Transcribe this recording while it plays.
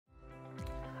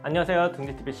안녕하세요,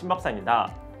 둥지TV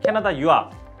신박사입니다. 캐나다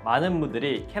유학, 많은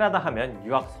분들이 캐나다 하면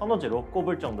유학 선호지로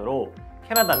꼽을 정도로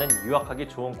캐나다는 유학하기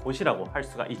좋은 곳이라고 할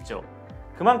수가 있죠.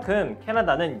 그만큼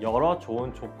캐나다는 여러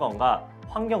좋은 조건과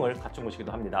환경을 갖춘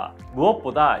곳이기도 합니다.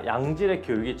 무엇보다 양질의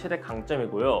교육이 최대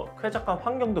강점이고요. 쾌적한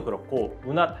환경도 그렇고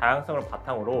문화 다양성을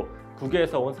바탕으로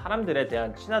국외에서 온 사람들에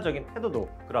대한 친화적인 태도도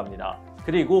그러합니다.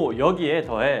 그리고 여기에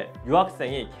더해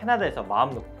유학생이 캐나다에서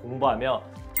마음 놓고 공부하며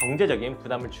경제적인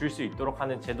부담을 줄 수 있도록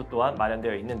하는 제도 또한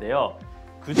마련되어 있는데요.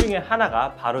 그 중에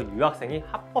하나가 바로 유학생이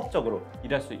합법적으로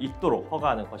일할 수 있도록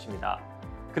허가하는 것입니다.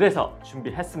 그래서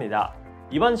준비했습니다.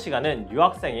 이번 시간은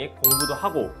유학생이 공부도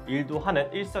하고 일도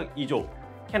하는 일석이조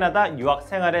캐나다 유학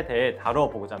생활에 대해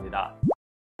다루어보고자 합니다.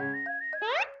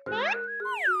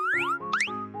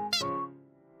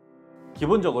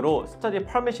 기본적으로 스터디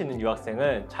퍼밋이 있는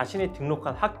유학생은 자신이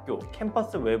등록한 학교,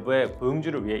 캠퍼스 외부의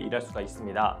고용주를 위해 일할 수가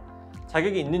있습니다.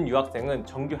 자격이 있는 유학생은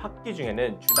정규 학기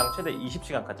중에는 주당 최대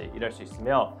 20시간까지 일할 수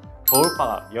있으며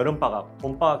겨울방학, 여름방학,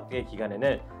 봄방학 등의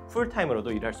기간에는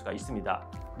풀타임으로도 일할 수가 있습니다.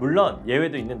 물론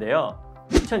예외도 있는데요.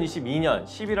 2022년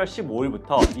 11월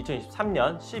 15일부터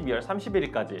 2023년 12월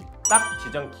 31일까지 딱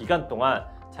지정 기간 동안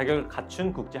자격을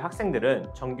갖춘 국제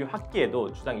학생들은 정규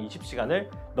학기에도 주당 20시간을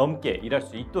넘게 일할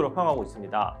수 있도록 허용하고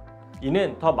있습니다.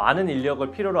 이는 더 많은 인력을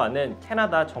필요로 하는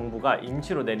캐나다 정부가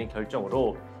임시로 내린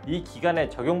결정으로 이 기간에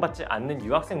적용받지 않는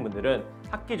유학생분들은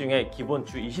학기 중에 기본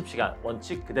주 20시간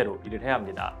원칙 그대로 일을 해야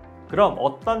합니다. 그럼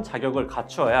어떤 자격을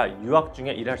갖추어야 유학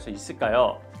중에 일할 수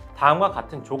있을까요? 다음과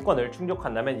같은 조건을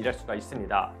충족한다면 일할 수가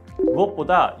있습니다.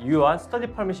 무엇보다 유효한 스터디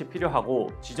퍼밋이 필요하고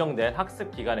지정된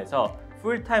학습 기간에서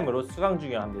풀타임으로 수강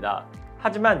중이어야 합니다.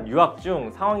 하지만 유학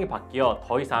중 상황이 바뀌어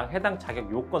더 이상 해당 자격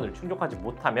요건을 충족하지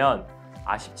못하면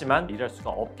아쉽지만 일할 수가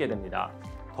없게 됩니다.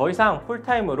 더 이상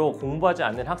풀타임으로 공부하지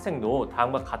않는 학생도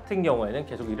다음과 같은 경우에는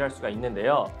계속 일할 수가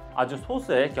있는데요. 아주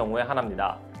소수의 경우에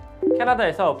하나입니다.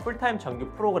 캐나다에서 풀타임 정규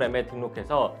프로그램에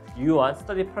등록해서 유효한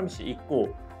스터디 퍼밋이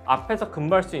있고 앞에서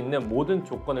근무할 수 있는 모든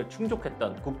조건을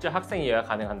충족했던 국제 학생이어야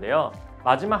가능한데요.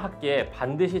 마지막 학기에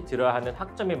반드시 들어야 하는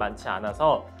학점이 많지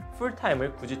않아서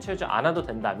풀타임을 굳이 채우지 않아도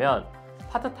된다면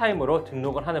파트타임으로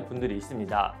등록을 하는 분들이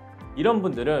있습니다. 이런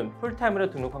분들은 풀타임으로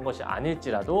등록한 것이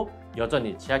아닐지라도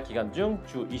여전히 재학 기간 중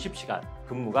주 20시간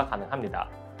근무가 가능합니다.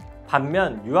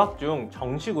 반면 유학 중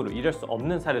정식으로 일할 수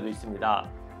없는 사례도 있습니다.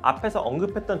 앞에서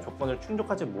언급했던 조건을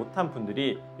충족하지 못한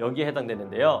분들이 여기에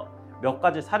해당되는데요. 몇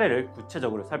가지 사례를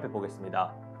구체적으로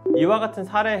살펴보겠습니다. 이와 같은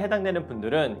사례에 해당되는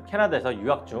분들은 캐나다에서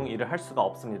유학 중 일을 할 수가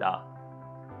없습니다.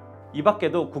 이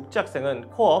밖에도 국제학생은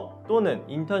코업 또는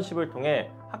인턴십을 통해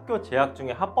학교 재학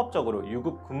중에 합법적으로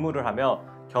유급 근무를 하며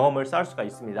경험을 쌓을 수가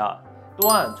있습니다.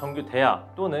 또한 정규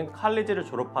대학 또는 칼리지를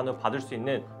졸업한 후 받을 수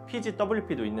있는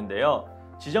PGWP도 있는데요.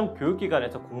 지정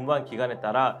교육기관에서 공부한 기간에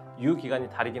따라 유효기간이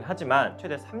다르긴 하지만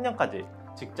최대 3년까지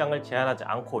직장을 제한하지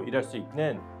않고 일할 수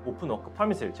있는 오픈워크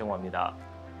퍼밋을 제공합니다.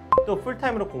 또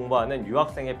풀타임으로 공부하는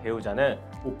유학생의 배우자는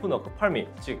오픈워크 퍼밋,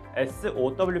 즉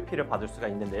SOWP를 받을 수가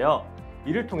있는데요.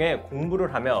 이를 통해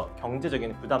공부를 하며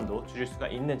경제적인 부담도 줄일 수가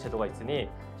있는 제도가 있으니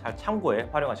잘 참고해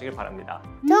활용하시길 바랍니다.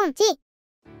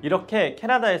 이렇게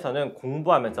캐나다에서는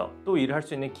공부하면서 또 일을 할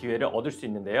수 있는 기회를 얻을 수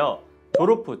있는데요.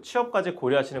 졸업 후 취업까지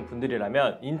고려하시는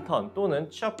분들이라면 인턴 또는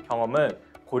취업 경험은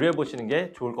고려해 보시는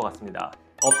게 좋을 것 같습니다.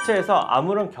 업체에서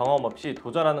아무런 경험 없이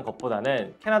도전하는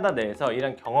것보다는 캐나다 내에서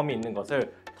이런 경험이 있는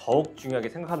것을 더욱 중요하게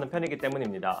생각하는 편이기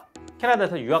때문입니다.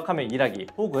 캐나다에서 유학하며 일하기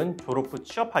혹은 졸업 후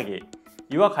취업하기,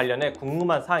 이와 관련해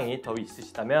궁금한 사항이 더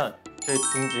있으시다면 저희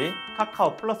둥지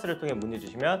카카오 플러스를 통해 문의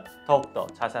주시면 더욱더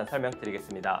자세한 설명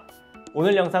드리겠습니다.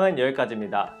 오늘 영상은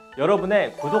여기까지입니다.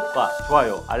 여러분의 구독과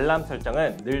좋아요, 알람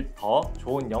설정은 늘 더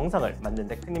좋은 영상을 만드는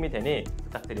데 큰 힘이 되니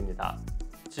부탁드립니다.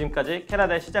 지금까지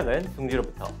캐나다의 시작은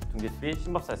둥지로부터 둥지TV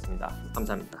신박사였습니다.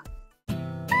 감사합니다.